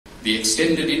The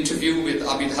extended interview with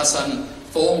Abid Hassan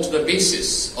formed the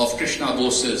basis of Krishna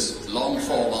Bose's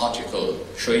long-form article,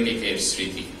 Shoinikeer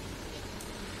Sriti.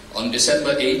 On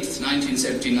December 8,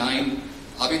 1979,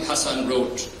 Abid Hassan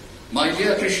wrote, "My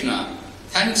dear Krishna,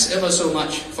 thanks ever so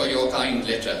much for your kind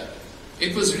letter.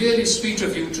 It was really sweet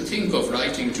of you to think of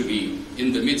writing to me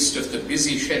in the midst of the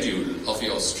busy schedule of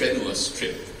your strenuous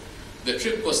trip. The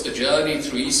trip was the journey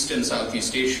through East and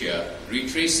Southeast Asia,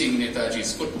 retracing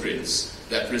Netaji's footprints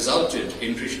that resulted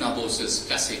in Krishna Bose's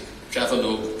classic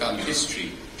travelogue cum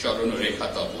history,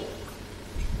 Charanurekha Tapo.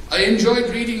 I enjoyed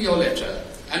reading your letter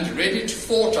and read it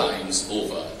 4 times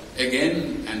over,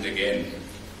 again and again.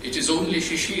 It is only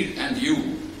Shishir and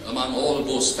you, among all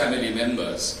Bose family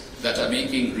members, that are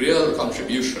making real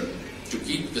contribution to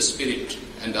keep the spirit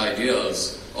and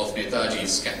ideals of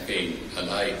Netaji's campaign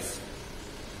alive."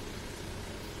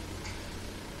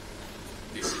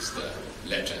 This is the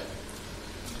letter.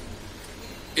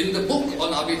 In the book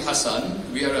on Abid Hassan,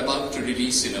 we are about to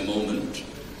release in a moment,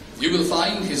 you will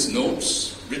find his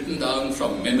notes written down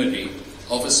from memory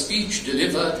of a speech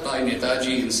delivered by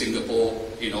Netaji in Singapore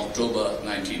in October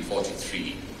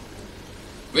 1943.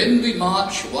 "When we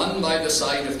march one by the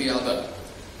side of the other,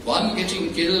 one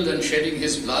getting killed and shedding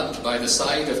his blood by the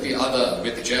side of the other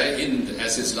with Jai Hind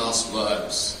as his last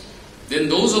words, then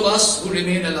those of us who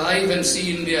remain alive and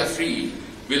see India free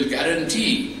will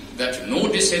guarantee that no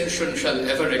dissension shall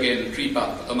ever again creep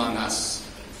up among us.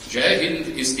 Jai Hind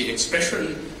is the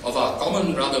expression of our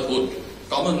common brotherhood,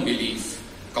 common belief,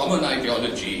 common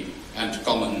ideology, and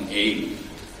common aim.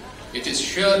 It is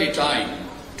surely time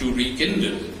to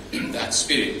rekindle that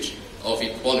spirit of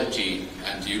equality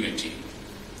and unity.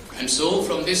 And so,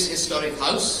 from this historic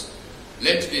house,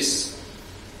 let this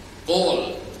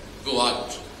call go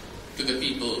out to the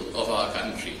people of our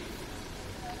country.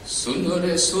 Suno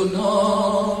re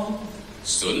suno,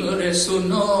 suno re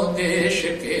suno, desh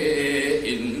ke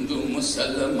Hindu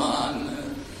Musalman.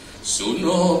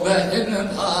 Suno behan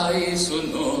bhai,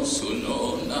 suno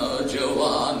suno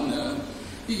naujawan.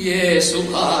 Ye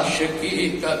Subhash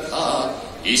ki katha,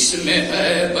 इसमें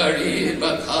है बड़ी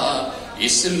बखा,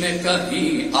 इसमें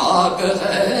कहीं आग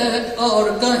है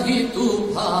और कहीं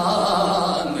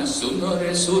तूफान। सुनो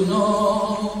रे सुनो,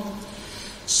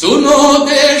 सुनो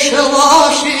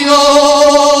देशवासियों,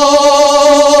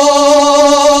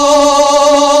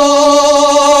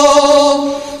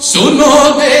 सुनो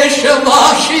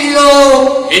देशवासियों,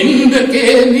 हिंद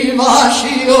के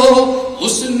निवासियों,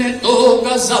 उसने तो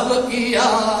गजब किया,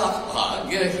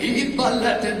 भाग्य ही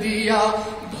पलट दिया,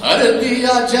 भर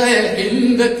दिया जय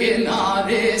हिंद के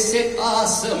नारे से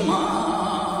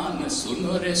आसमान।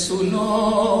 सुनो रे सुनो,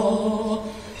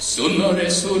 सुनो रे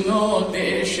सुनो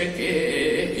देश के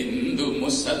हिंदू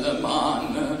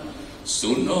मुसलमान,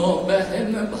 सुनो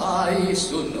बहन भाई,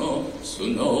 सुनो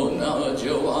सुनो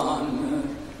नौजवान,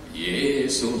 ये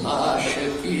सुभाष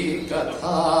की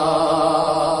कथा।